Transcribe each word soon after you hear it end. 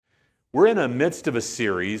We're in the midst of a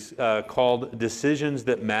series called Decisions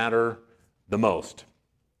That Matter the Most.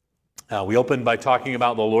 We opened by talking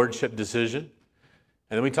about the Lordship decision,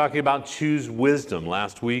 and then we talked about choose wisdom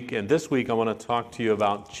last week, and this week I want to talk to you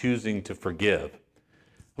about choosing to forgive.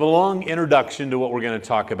 I have a long introduction to what we're going to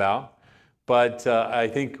talk about, but I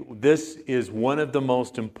think this is one of the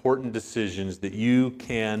most important decisions that you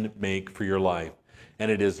can make for your life,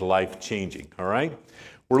 and it is life-changing, all right?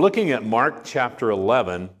 We're looking at Mark chapter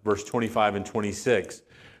 11, verse 25 and 26.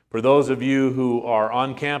 For those of you who are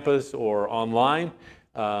on campus or online,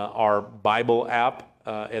 our Bible app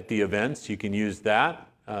at the events, you can use that.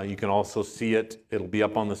 You can also see it. It'll be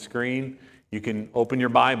up on the screen. You can open your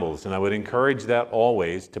Bibles, and I would encourage that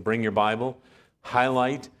always to bring your Bible,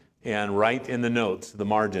 highlight, and write in the notes, the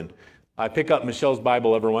margin. I pick up Michelle's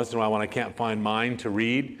Bible every once in a while when I can't find mine to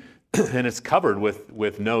read. And it's covered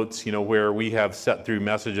with notes, where we have set through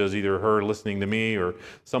messages, either her listening to me or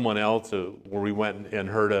someone else, where we went and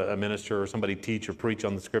heard a minister or somebody teach or preach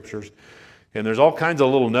on the scriptures. And there's all kinds of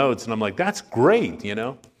little notes, and I'm like, that's great,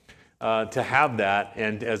 to have that,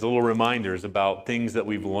 and as little reminders about things that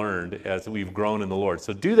we've learned as we've grown in the Lord.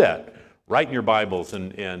 So do that. Write in your Bibles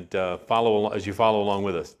and follow as you follow along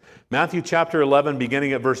with us. Matthew chapter 11,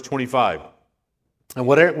 beginning at verse 25. And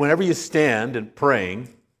whenever you stand and praying,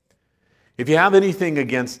 if you have anything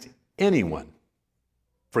against anyone,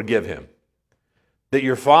 forgive him, that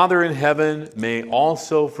your Father in heaven may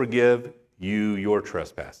also forgive you your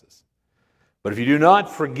trespasses. But if you do not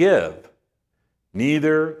forgive,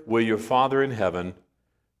 neither will your Father in heaven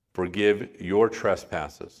forgive your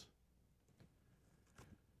trespasses.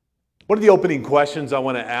 One of the opening questions I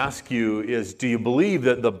want to ask you is, do you believe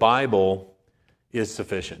that the Bible is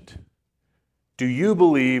sufficient? Do you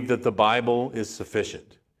believe that the Bible is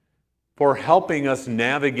sufficient for helping us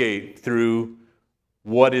navigate through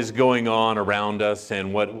what is going on around us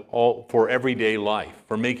and for everyday life,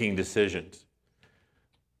 for making decisions?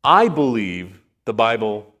 I believe the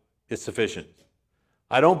Bible is sufficient.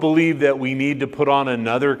 I don't believe that we need to put on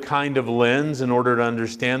another kind of lens in order to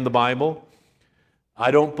understand the Bible.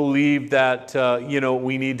 I don't believe that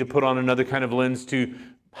we need to put on another kind of lens to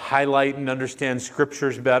highlight and understand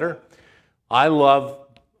scriptures better. I love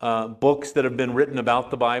books that have been written about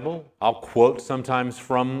the Bible. I'll quote sometimes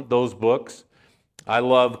from those books. I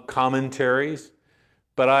love commentaries,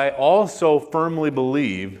 but I also firmly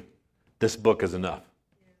believe this book is enough.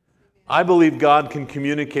 I believe God can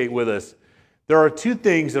communicate with us. There are two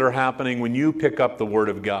things that are happening when you pick up the Word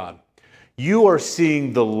of God. You are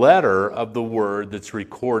seeing the letter of the Word that's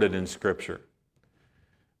recorded in Scripture.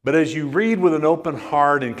 But as you read with an open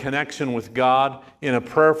heart and connection with God in a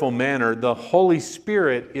prayerful manner, the Holy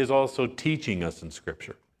Spirit is also teaching us in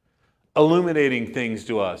Scripture, illuminating things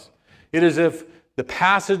to us. It is as if the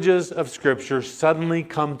passages of Scripture suddenly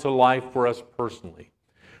come to life for us personally.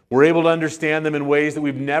 We're able to understand them in ways that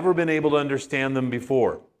we've never been able to understand them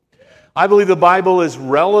before. I believe the Bible is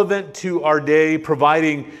relevant to our day,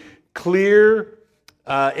 providing clear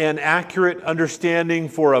and accurate understanding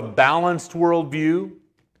for a balanced worldview,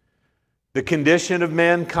 the condition of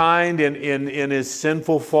mankind in his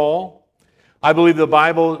sinful fall. I believe the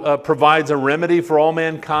Bible provides a remedy for all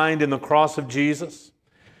mankind in the cross of Jesus.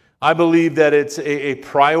 I believe that it's a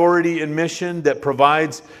priority in mission that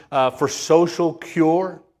provides for social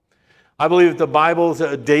cure. I believe that the Bible is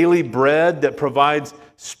a daily bread that provides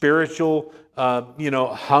spiritual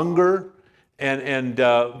hunger and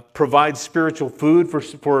provides spiritual food for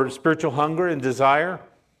spiritual hunger and desire.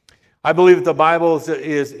 I believe that the Bible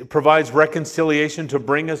provides reconciliation to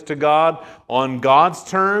bring us to God on God's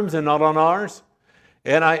terms and not on ours.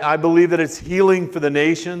 And I believe that it's healing for the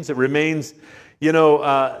nations. It remains,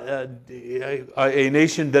 a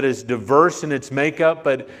nation that is diverse in its makeup,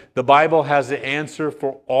 but the Bible has the answer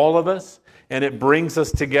for all of us, and it brings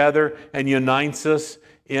us together and unites us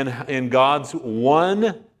in God's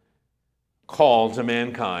one call to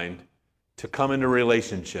mankind to come into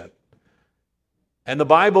relationship. And the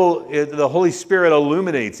Bible, the Holy Spirit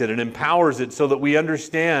illuminates it and empowers it so that we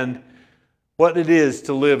understand what it is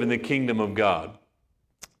to live in the kingdom of God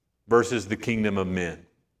versus the kingdom of men.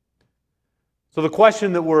 So the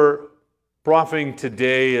question that we're proffering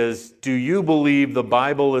today is, do you believe the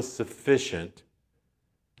Bible is sufficient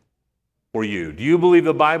for you? Do you believe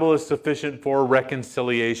the Bible is sufficient for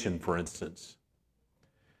reconciliation, for instance?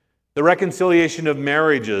 The reconciliation of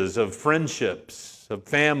marriages, of friendships, of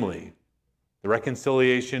family, the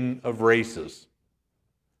reconciliation of races.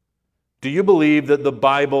 Do you believe that the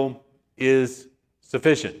Bible is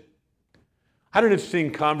sufficient? I had an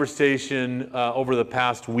interesting conversation over the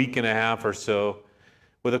past week and a half or so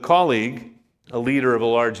with a colleague, a leader of a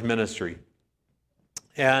large ministry.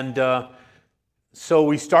 And so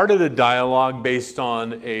we started a dialogue based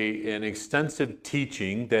on an extensive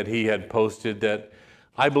teaching that he had posted that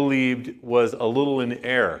I believed was a little in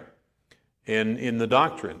error in the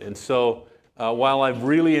doctrine. And so while I've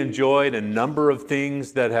really enjoyed a number of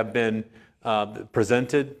things that have been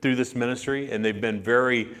presented through this ministry, and they've been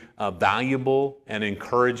very valuable and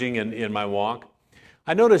encouraging in my walk,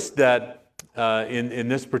 I noticed that in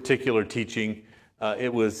this particular teaching,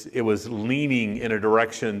 it was leaning in a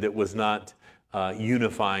direction that was not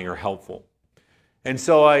unifying or helpful. And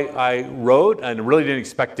so I wrote, and really didn't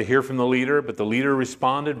expect to hear from the leader, but the leader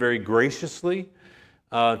responded very graciously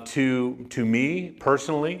to me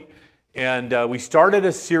personally. And we started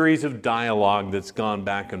a series of dialogue that's gone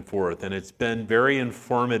back and forth, and it's been very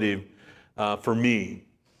informative for me.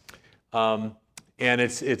 And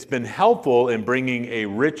it's been helpful in bringing a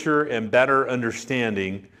richer and better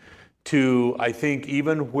understanding to, I think,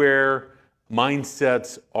 even where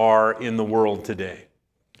mindsets are in the world today.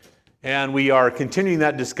 And we are continuing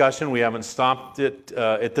that discussion. We haven't stopped it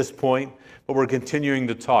at this point, but we're continuing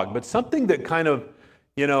to talk. But something that kind of,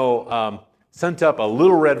 sent up a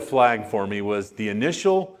little red flag for me was the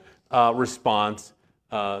initial response,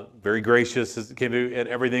 very gracious as it came to, and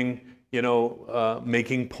everything,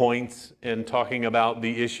 making points and talking about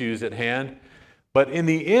the issues at hand. But in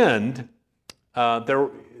the end,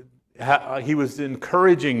 he was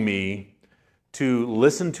encouraging me to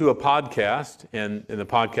listen to a podcast, and the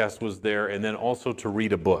podcast was there, and then also to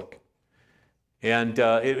read a book. And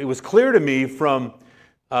it was clear to me from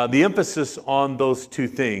the emphasis on those two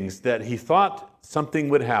things that he thought something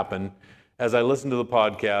would happen as I listened to the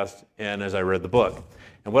podcast and as I read the book.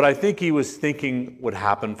 And what I think he was thinking would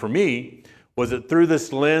happen for me was that through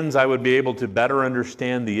this lens I would be able to better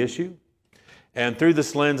understand the issue, and through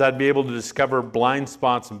this lens I'd be able to discover blind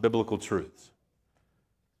spots in biblical truths.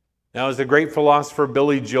 Now, as the great philosopher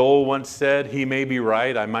Billy Joel once said, he may be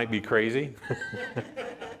right, I might be crazy.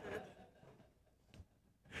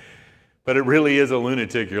 But it really is a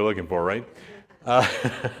lunatic you're looking for, right?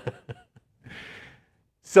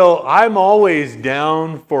 So I'm always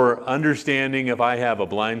down for understanding if I have a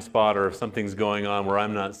blind spot or if something's going on where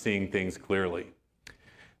I'm not seeing things clearly.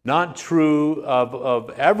 Not true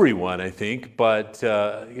of everyone, I think, but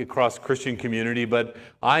across Christian community, but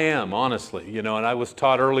I am, honestly. And I was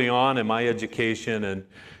taught early on in my education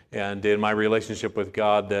and in my relationship with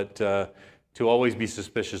God that to always be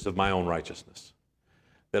suspicious of my own righteousness.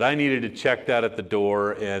 That I needed to check that at the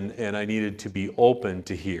door, and I needed to be open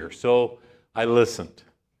to hear. So I listened,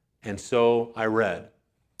 and so I read,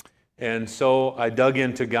 and so I dug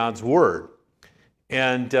into God's Word.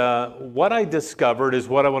 And what I discovered is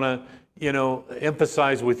what I want to,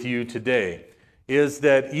 emphasize with you today, is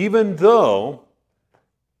that even though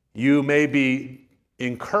you may be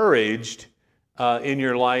encouraged in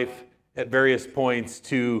your life at various points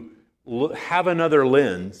to have another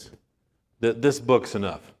lens, that this book's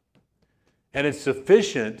enough. And it's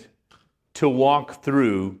sufficient to walk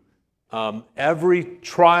through every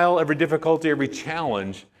trial, every difficulty, every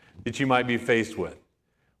challenge that you might be faced with.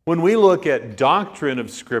 When we look at doctrine of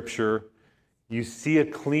Scripture, you see a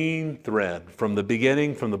clean thread from the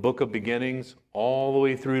beginning, from the book of beginnings, all the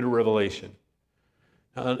way through to Revelation.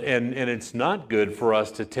 And it's not good for us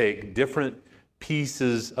to take different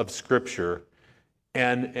pieces of Scripture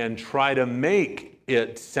and try to make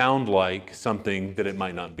it sound like something that it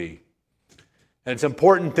might not be. And it's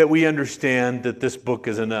important that we understand that this book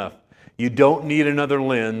is enough. You don't need another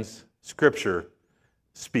lens. Scripture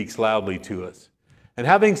speaks loudly to us. And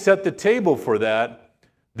having set the table for that,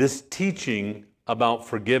 this teaching about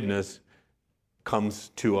forgiveness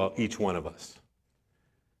comes to each one of us.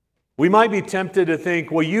 We might be tempted to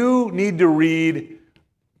think, well, you need to read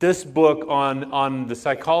this book on the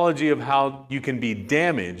psychology of how you can be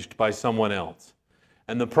damaged by someone else,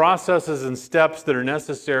 and the processes and steps that are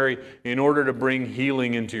necessary in order to bring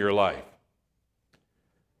healing into your life.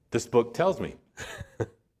 This book tells me.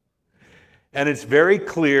 And it's very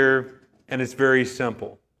clear and it's very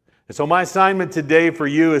simple. And so my assignment today for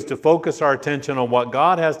you is to focus our attention on what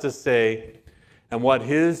God has to say and what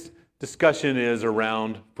His discussion is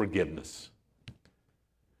around forgiveness.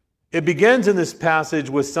 It begins in this passage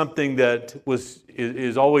with something that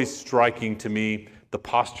is always striking to me, the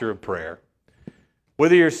posture of prayer.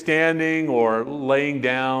 Whether you're standing or laying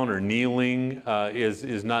down or kneeling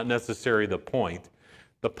is not necessarily the point.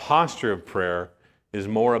 The posture of prayer is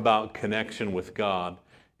more about connection with God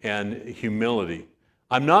and humility.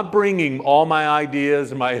 I'm not bringing all my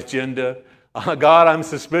ideas and my agenda. God, I'm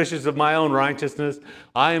suspicious of my own righteousness.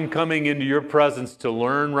 I am coming into your presence to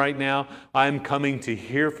learn right now. I am coming to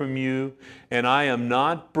hear from you. And I am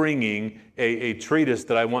not bringing a treatise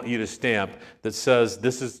that I want you to stamp that says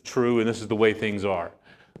this is true and this is the way things are.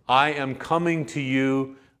 I am coming to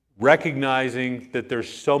you recognizing that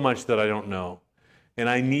there's so much that I don't know. And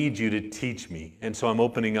I need you to teach me. And so I'm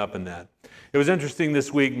opening up in that. It was interesting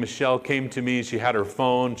this week. Michelle came to me. She had her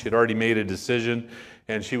phone. She had already made a decision.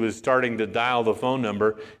 And she was starting to dial the phone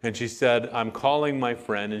number. And she said, I'm calling my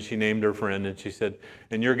friend. And she named her friend. And she said,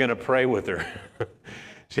 and you're going to pray with her.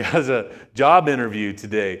 She has a job interview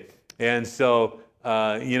today. And so,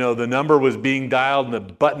 the number was being dialed and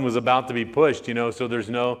the button was about to be pushed,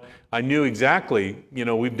 so I knew exactly,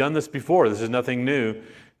 we've done this before. This is nothing new.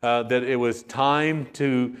 That it was time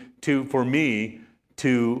for me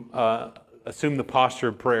to assume the posture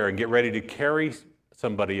of prayer and get ready to carry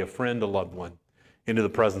somebody, a friend, a loved one, into the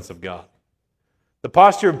presence of God. The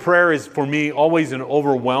posture of prayer is, for me, always an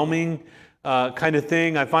overwhelming kind of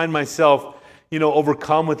thing. I find myself,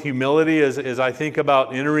 overcome with humility as I think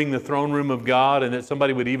about entering the throne room of God, and that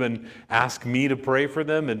somebody would even ask me to pray for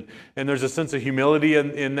them. And there's a sense of humility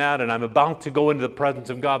in that, and I'm about to go into the presence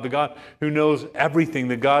of God, the God who knows everything,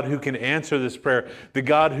 the God who can answer this prayer, the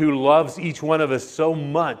God who loves each one of us so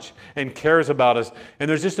much and cares about us. And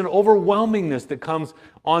there's just an overwhelmingness that comes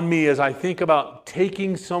on me as I think about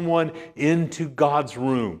taking someone into God's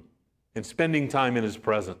room and spending time in His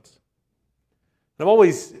presence. I've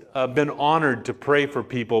always been honored to pray for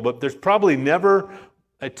people, but there's probably never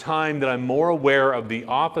a time that I'm more aware of the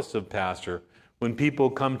office of pastor when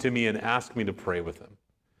people come to me and ask me to pray with them.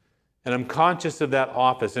 And I'm conscious of that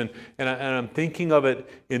office, and I'm thinking of it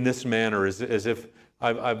in this manner, as if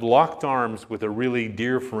I've locked arms with a really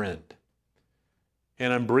dear friend,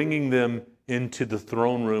 and I'm bringing them into the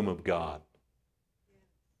throne room of God.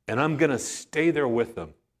 And I'm going to stay there with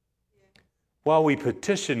them while we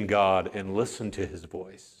petition God and listen to His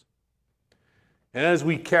voice. And as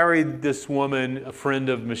we carried this woman, a friend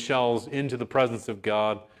of Michelle's, into the presence of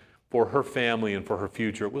God for her family and for her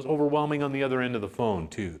future, it was overwhelming on the other end of the phone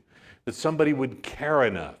too, that somebody would care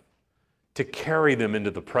enough to carry them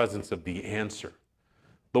into the presence of the answer,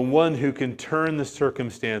 the one who can turn the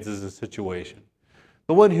circumstances and situation,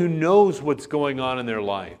 the one who knows what's going on in their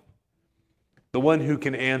life, the one who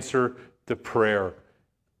can answer the prayer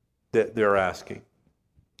that they're asking.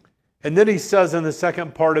 And then he says in the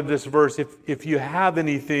second part of this verse, if you have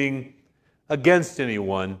anything against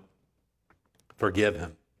anyone, forgive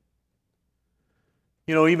him.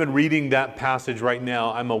 Even reading that passage right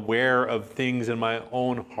now, I'm aware of things in my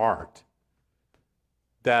own heart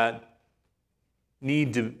that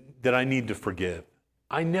I need to forgive.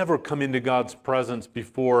 I never come into God's presence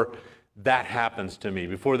before that happens to me,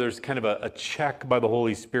 before there's kind of a check by the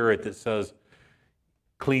Holy Spirit that says,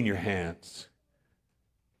 clean your hands.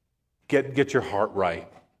 Get your heart right.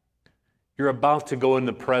 You're about to go in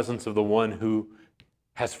the presence of the one who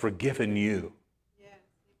has forgiven you.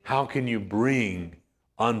 How can you bring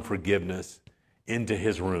unforgiveness into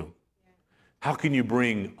His room? How can you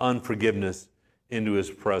bring unforgiveness into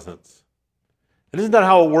His presence? And isn't that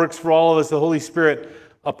how it works for all of us? The Holy Spirit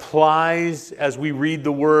applies as we read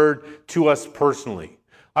the Word to us personally.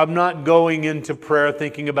 I'm not going into prayer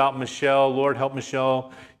thinking about Michelle, Lord help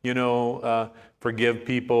Michelle, forgive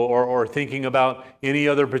people, or thinking about any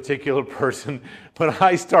other particular person. When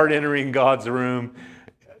I start entering God's room,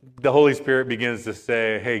 the Holy Spirit begins to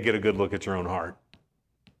say, hey, get a good look at your own heart.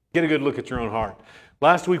 Get a good look at your own heart.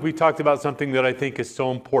 Last week we talked about something that I think is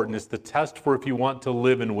so important. It's the test for if you want to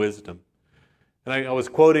live in wisdom. And I was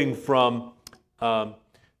quoting from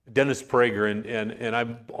Dennis Prager, and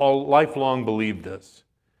I've all lifelong believed this.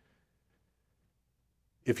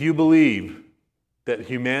 If you believe that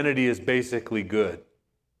humanity is basically good,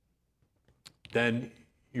 then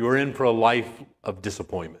you're in for a life of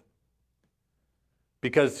disappointment.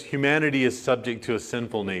 Because humanity is subject to a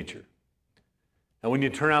sinful nature. And when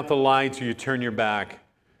you turn out the lights or you turn your back,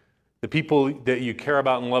 the people that you care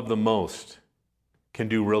about and love the most can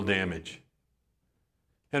do real damage.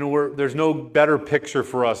 And there's no better picture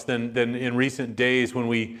for us than in recent days when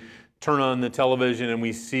we turn on the television and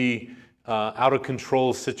we see out of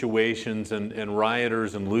control situations and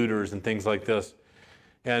rioters and looters and things like this.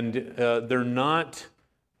 And they're not,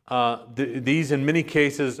 these in many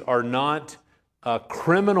cases are not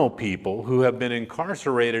criminal people who have been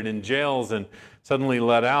incarcerated in jails and suddenly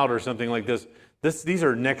let out or something like this. These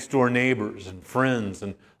are next door neighbors and friends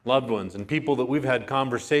and loved ones and people that we've had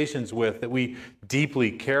conversations with that we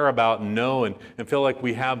deeply care about and know and feel like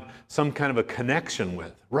we have some kind of a connection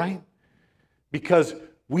with, right? Because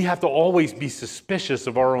we have to always be suspicious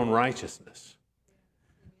of our own righteousness.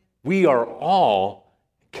 We are all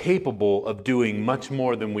capable of doing much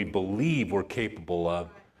more than we believe we're capable of,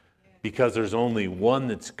 because there's only one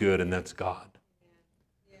that's good, and that's God.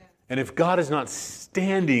 And if God is not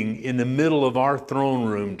standing in the middle of our throne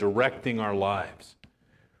room directing our lives,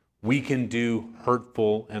 we can do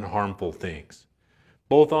hurtful and harmful things.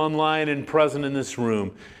 Both online and present in this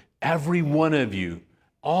room, every one of you,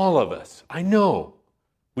 all of us, I know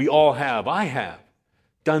we all have, I have,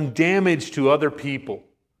 done damage to other people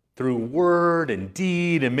through word and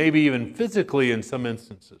deed, and maybe even physically in some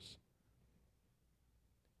instances.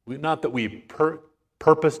 Not that we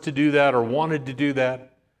purposed to do that or wanted to do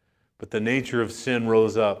that, but the nature of sin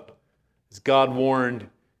rose up. As God warned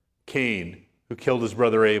Cain, who killed his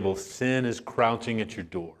brother Abel, sin is crouching at your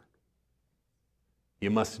door.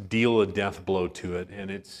 You must deal a death blow to it, and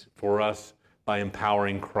it's for us by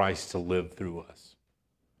empowering Christ to live through us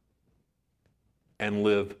and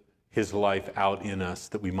live his life out in us,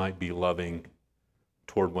 that we might be loving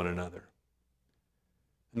toward one another.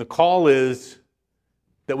 And the call is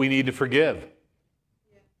that we need to forgive.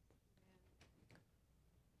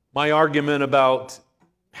 My argument about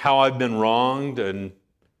how I've been wronged and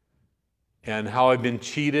how I've been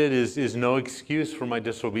cheated is no excuse for my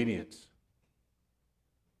disobedience.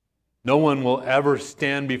 No one will ever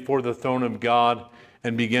stand before the throne of God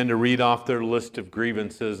and begin to read off their list of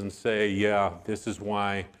grievances and say, yeah, this is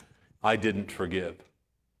why I didn't forgive.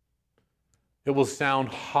 It will sound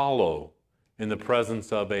hollow in the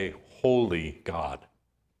presence of a holy God,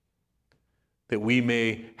 that we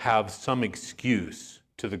may have some excuse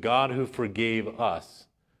to the God who forgave us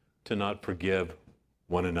to not forgive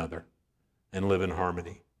one another and live in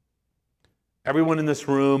harmony. Everyone in this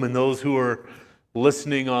room and those who are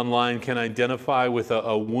listening online can identify with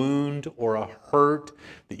a wound or a hurt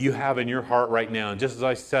that you have in your heart right now. And just as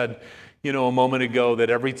I said, a moment ago, that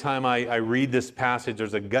every time I read this passage,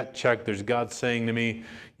 there's a gut check. There's God saying to me,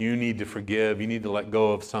 you need to forgive. You need to let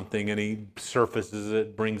go of something. And he surfaces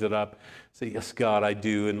it, brings it up. Say, yes, God, I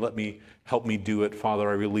do. And help me do it. Father,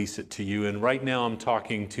 I release it to you. And right now I'm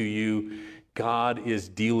talking to you. God is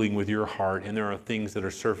dealing with your heart. And there are things that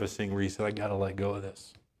are surfacing where you said, I got to let go of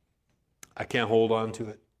this. I can't hold on to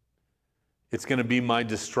it. It's going to be my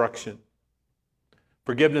destruction.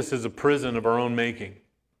 Forgiveness is a prison of our own making.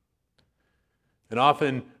 And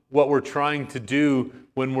often what we're trying to do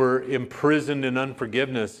when we're imprisoned in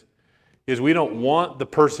unforgiveness is we don't want the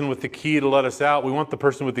person with the key to let us out. We want the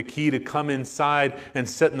person with the key to come inside and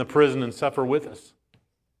sit in the prison and suffer with us.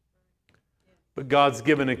 But God's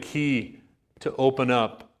given a key to open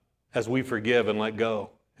up as we forgive and let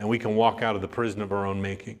go, and we can walk out of the prison of our own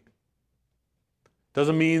making.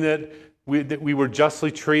 Doesn't mean that we were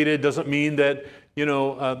justly treated. Doesn't mean that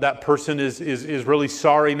that person is really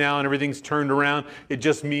sorry now and everything's turned around. It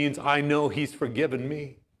just means I know he's forgiven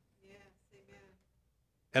me. Yes, amen.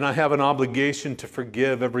 And I have an obligation to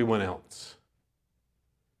forgive everyone else.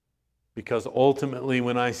 Because ultimately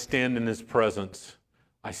when I stand in his presence,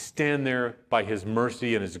 I stand there by his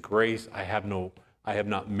mercy and his grace. I have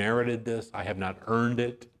not merited this. I have not earned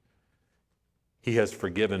it. He has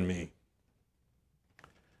forgiven me.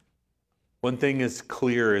 One thing is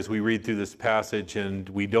clear as we read through this passage, and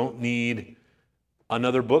we don't need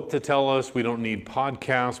another book to tell us. We don't need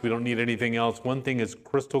podcasts. We don't need anything else. One thing is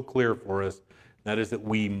crystal clear for us, and that is that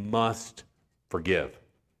we must forgive.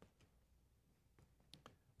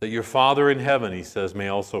 That your Father in heaven, he says, may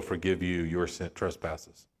also forgive you your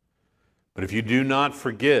trespasses. But if you do not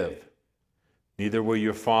forgive, neither will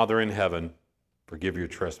your Father in heaven forgive your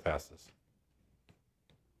trespasses.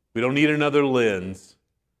 We don't need another lens.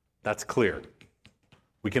 That's clear.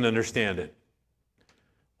 We can understand it.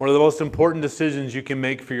 One of the most important decisions you can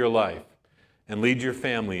make for your life and lead your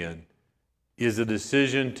family in is a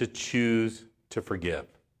decision to choose to forgive.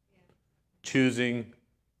 Choosing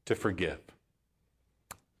to forgive.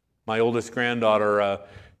 My oldest granddaughter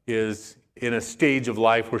is in a stage of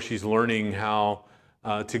life where she's learning how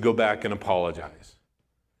to go back and apologize.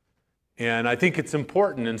 And I think it's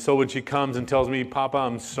important. And so when she comes and tells me, Papa,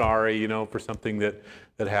 I'm sorry, for something that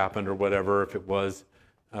happened or whatever, if it was,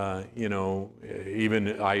 I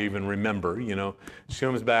even remember, she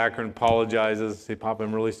comes back and apologizes, say, Papa,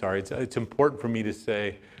 I'm really sorry. It's important for me to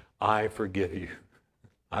say, I forgive you.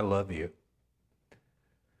 I love you.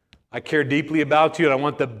 I care deeply about you and I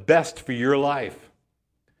want the best for your life.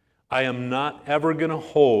 I am not ever going to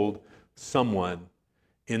hold someone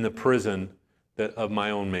in the prison of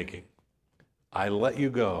my own making. I let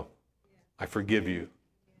you go. I forgive you.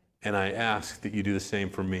 And I ask that you do the same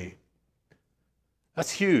for me.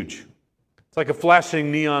 That's huge. It's like a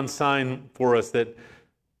flashing neon sign for us that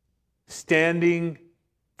Standing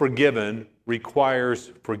forgiven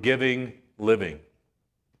requires forgiving living.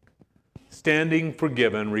 Standing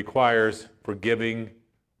forgiven requires forgiving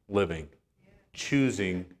living.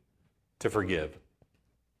 Choosing to forgive.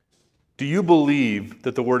 Do you believe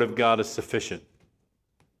that the Word of God is sufficient?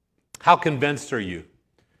 How convinced are you?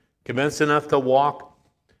 Convinced enough to walk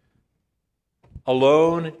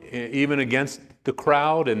alone, even against the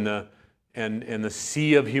crowd and the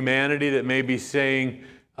sea of humanity that may be saying,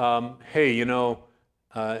 hey, you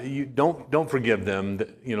don't forgive them,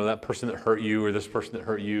 that person that hurt you or this person that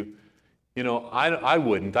hurt you. I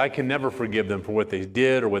wouldn't. I can never forgive them for what they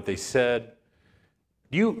did or what they said.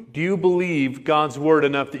 Do you believe God's Word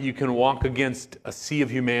enough that you can walk against a sea of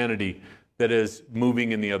humanity that is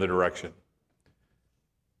moving in the other direction?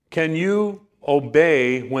 Can you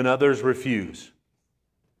obey when others refuse?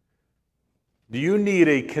 Do you need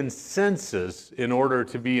a consensus in order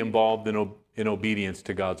to be involved in obedience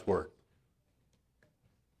to God's Word?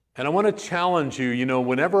 And I want to challenge you,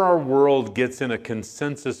 whenever our world gets in a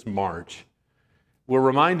consensus march, we're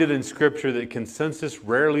reminded in Scripture that consensus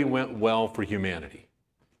rarely went well for humanity.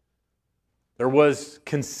 There was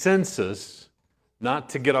consensus not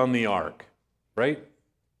to get on the ark, right?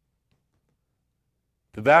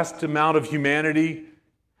 The vast amount of humanity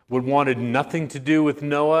wanted nothing to do with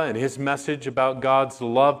Noah and his message about God's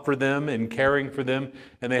love for them and caring for them,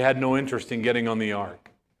 and they had no interest in getting on the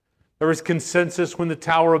ark. There was consensus when the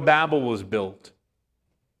Tower of Babel was built.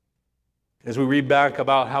 As we read back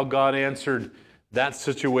about how God answered that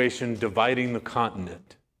situation, dividing the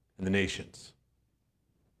continent and the nations,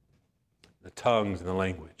 the tongues and the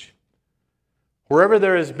language. Wherever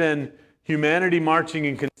there has been humanity marching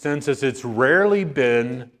in consensus, it's rarely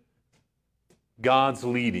been God's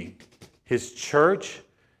leading. His church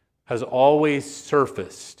has always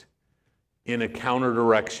surfaced in a counter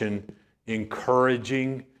direction,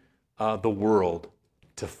 encouraging the world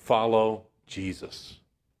to follow Jesus,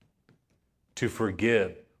 to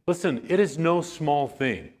forgive. Listen, it is no small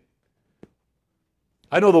thing.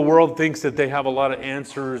 I know the world thinks that they have a lot of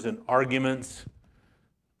answers and arguments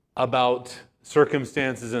about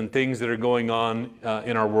circumstances and things that are going on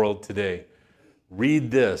in our world today. Read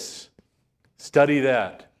this, study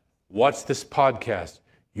that, watch this podcast.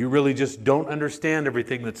 You really just don't understand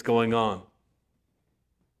everything that's going on.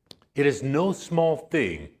 It is no small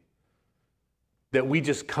thing that we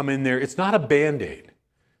just come in there. It's not a Band-Aid.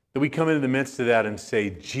 That we come into the midst of that and say,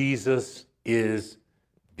 Jesus is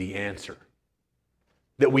the answer.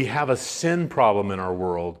 That we have a sin problem in our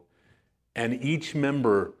world, and each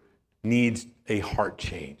member needs a heart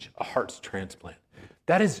change, a heart's transplant.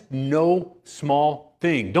 That is no small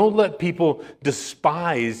thing. Don't let people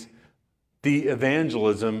despise the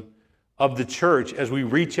evangelism of the church as we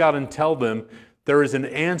reach out and tell them there is an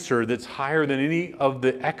answer that's higher than any of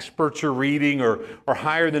the experts you're reading or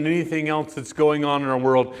higher than anything else that's going on in our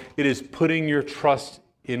world. It is putting your trust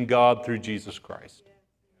in God through Jesus Christ.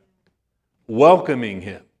 Welcoming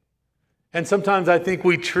Him. And sometimes I think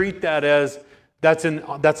we treat that as that's an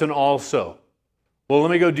also. Well, let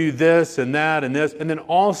me go do this and that and this. And then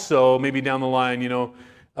also, maybe down the line, you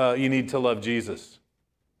need to love Jesus.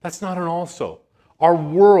 That's not an also. Our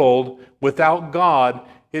world without God,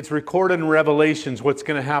 it's recorded in Revelations what's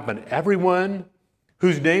going to happen. Everyone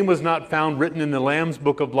whose name was not found written in the Lamb's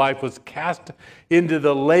Book of Life was cast into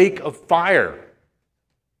the lake of fire.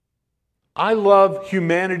 I love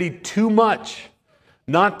humanity too much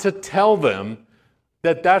not to tell them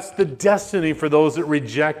that that's the destiny for those that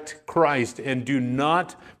reject Christ and do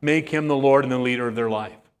not make Him the Lord and the leader of their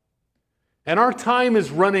life. And our time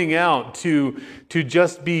is running out to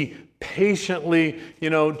just be patiently,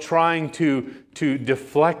 trying to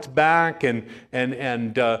deflect back and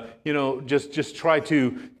just try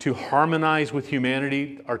to harmonize with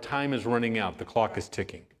humanity. Our time is running out. The clock is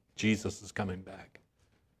ticking. Jesus is coming back.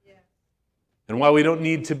 Yeah. And while we don't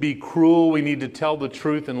need to be cruel, we need to tell the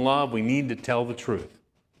truth in love. We need to tell the truth.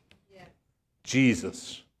 Yeah.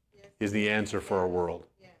 Jesus is the answer for our world.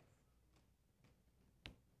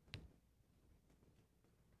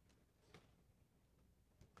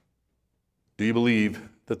 Do you believe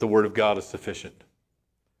that the Word of God is sufficient?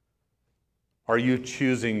 Are you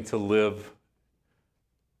choosing to live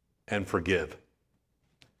and forgive?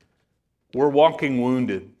 We're walking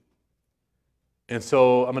wounded. And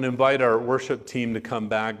so I'm going to invite our worship team to come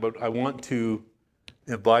back, but I want to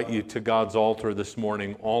invite you to God's altar this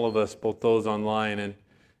morning, all of us, both those online and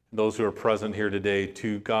those who are present here today,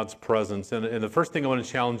 to God's presence. And the first thing I want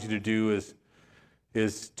to challenge you to do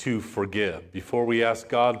is to forgive. Before we ask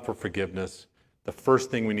God for forgiveness, the first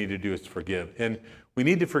thing we need to do is forgive. And we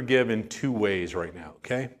need to forgive in two ways right now,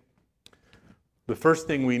 okay? The first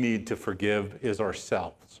thing we need to forgive is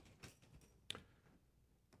ourselves.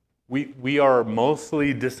 We are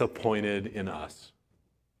mostly disappointed in us.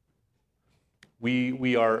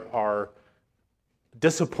 We are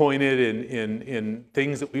disappointed in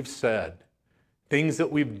things that we've said, things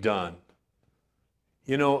that we've done.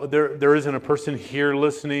 You know, there isn't a person here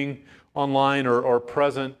listening online or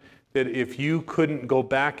present that if you couldn't go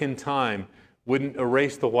back in time, wouldn't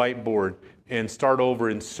erase the whiteboard and start over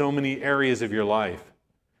in so many areas of your life,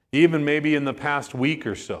 even maybe in the past week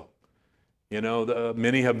or so. You know,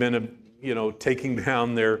 many have been, taking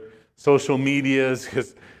down their social medias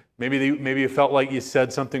because maybe you felt like you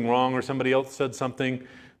said something wrong or somebody else said something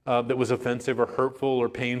that was offensive or hurtful or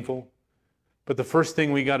painful. But the first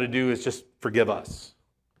thing we got to do is just forgive us.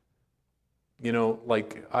 You know,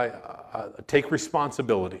 like I take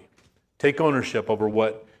responsibility, take ownership over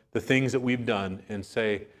what the things that we've done and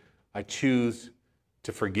say, I choose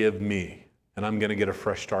to forgive me, and I'm going to get a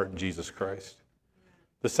fresh start in Jesus Christ.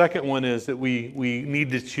 The second one is that we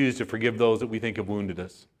need to choose to forgive those that we think have wounded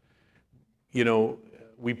us. You know,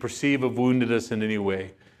 we perceive have wounded us in any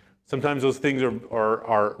way. Sometimes those things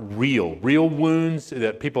are real wounds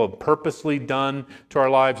that people have purposely done to our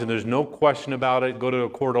lives, and there's no question about it. Go to a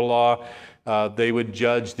court of law. They would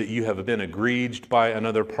judge that you have been aggrieved by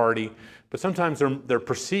another party. But sometimes they're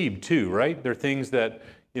perceived too, right? They're things that,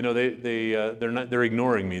 you know, they're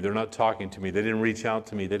ignoring me. They're not talking to me. They didn't reach out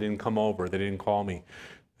to me. They didn't come over. They didn't call me.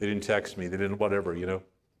 They didn't text me. They didn't whatever, you know.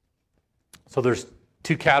 So there's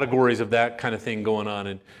two categories of that kind of thing going on.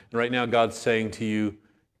 And right now God's saying to you,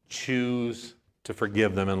 choose to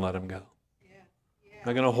forgive them and let them go. I'm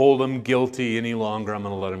not going to hold them guilty any longer. I'm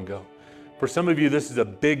going to let them go. For some of you, this is a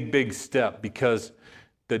big, big step because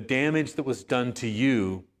the damage that was done to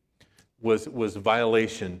you was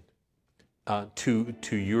violation to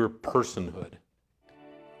your personhood.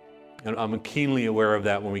 And I'm keenly aware of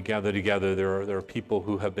that when we gather together. There are people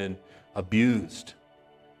who have been abused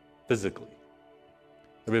physically.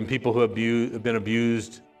 There have been people who have been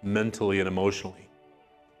abused mentally and emotionally.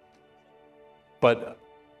 But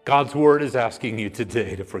God's word is asking you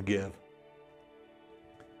today to forgive.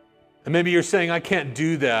 And maybe you're saying, I can't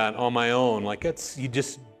do that on my own. Like you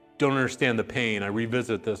just don't understand the pain. I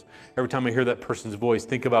revisit this every time I hear that person's voice.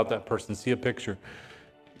 Think about that person. See a picture.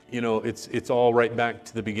 You know, it's all right back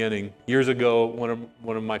to the beginning. Years ago,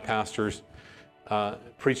 one of my pastors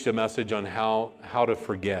preached a message on how to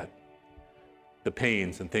forget the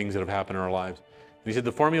pains and things that have happened in our lives. And he said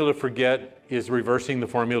the formula to forget is reversing the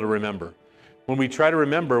formula to remember. When we try to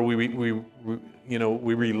remember, we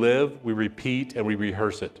relive, we repeat, and we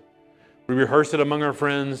rehearse it. We rehearse it among our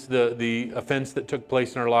friends, the offense that took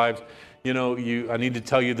place in our lives. You know, I need to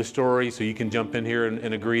tell you the story so you can jump in here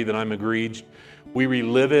and agree that I'm aggrieved. We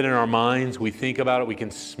relive it in our minds. We think about it. We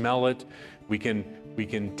can smell it. We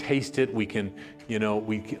can taste it. We can,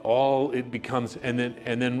 it becomes, and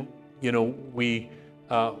then we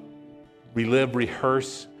relive,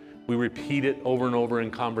 rehearse. We repeat it over and over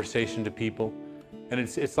in conversation to people, and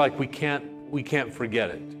it's like we can't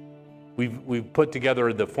forget it. We've put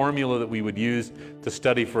together the formula that we would use to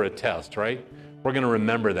study for a test, right? We're going to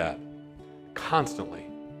remember that constantly.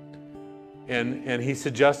 And he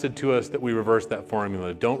suggested to us that we reverse that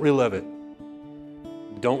formula. Don't relive it,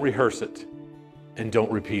 don't rehearse it, and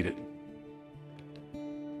don't repeat it.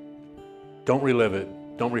 Don't relive it,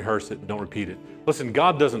 don't rehearse it, and don't repeat it. Listen,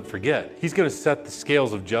 God doesn't forget. He's going to set the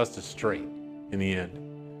scales of justice straight in the end,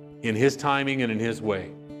 in His timing and in His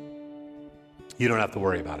way. You don't have to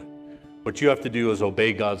worry about it. What you have to do is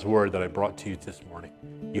obey God's word that I brought to you this morning.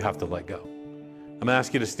 You have to let go. I'm going to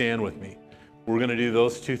ask you to stand with me. We're going to do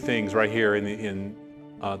those two things right here in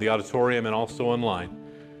the auditorium and also online.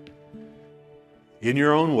 In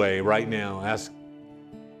your own way right now,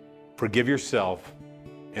 forgive yourself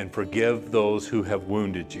and forgive those who have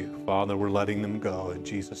wounded you. Father, we're letting them go. In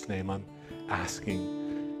Jesus' name, I'm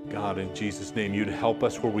asking, God, in Jesus' name, you to help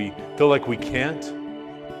us where we feel like we can't.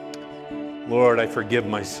 Lord, I forgive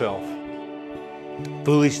myself.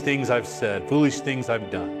 Foolish things I've said, foolish things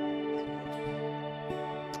I've done.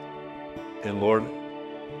 And Lord,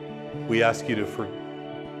 we ask you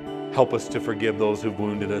to help us to forgive those who've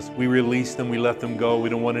wounded us. We release them, we let them go. We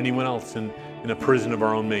don't want anyone else in a prison of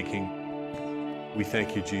our own making. We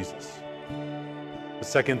thank you, Jesus. The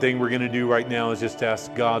second thing we're going to do right now is just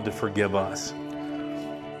ask God to forgive us.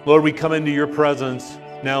 Lord, we come into your presence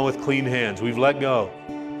now with clean hands. We've let go.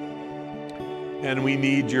 And we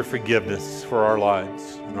need your forgiveness for our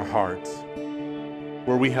lives and our hearts.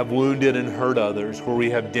 Where we have wounded and hurt others, where we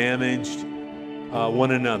have damaged one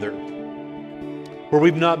another, where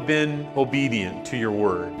we've not been obedient to your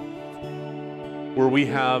word, where we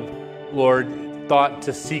have, Lord, thought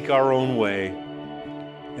to seek our own way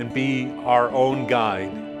and be our own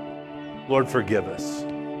guide, Lord, forgive us.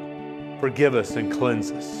 Forgive us and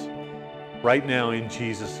cleanse us right now in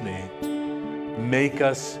Jesus' name. Make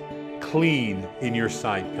us clean in your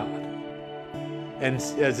sight, God. And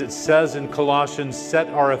as it says in Colossians, set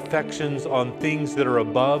our affections on things that are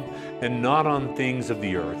above and not on things of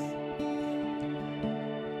the earth.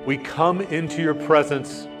 We come into your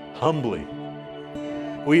presence humbly.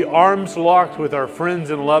 We arms locked with our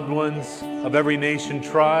friends and loved ones of every nation,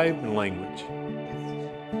 tribe, and language.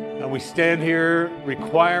 And we stand here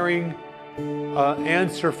requiring an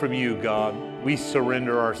answer from you, God. We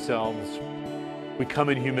surrender ourselves. We come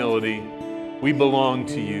in humility. We belong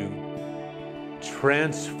to you.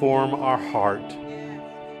 Transform our heart.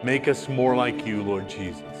 Make us more like you, Lord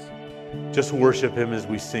Jesus. Just worship him as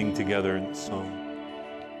we sing together in the song.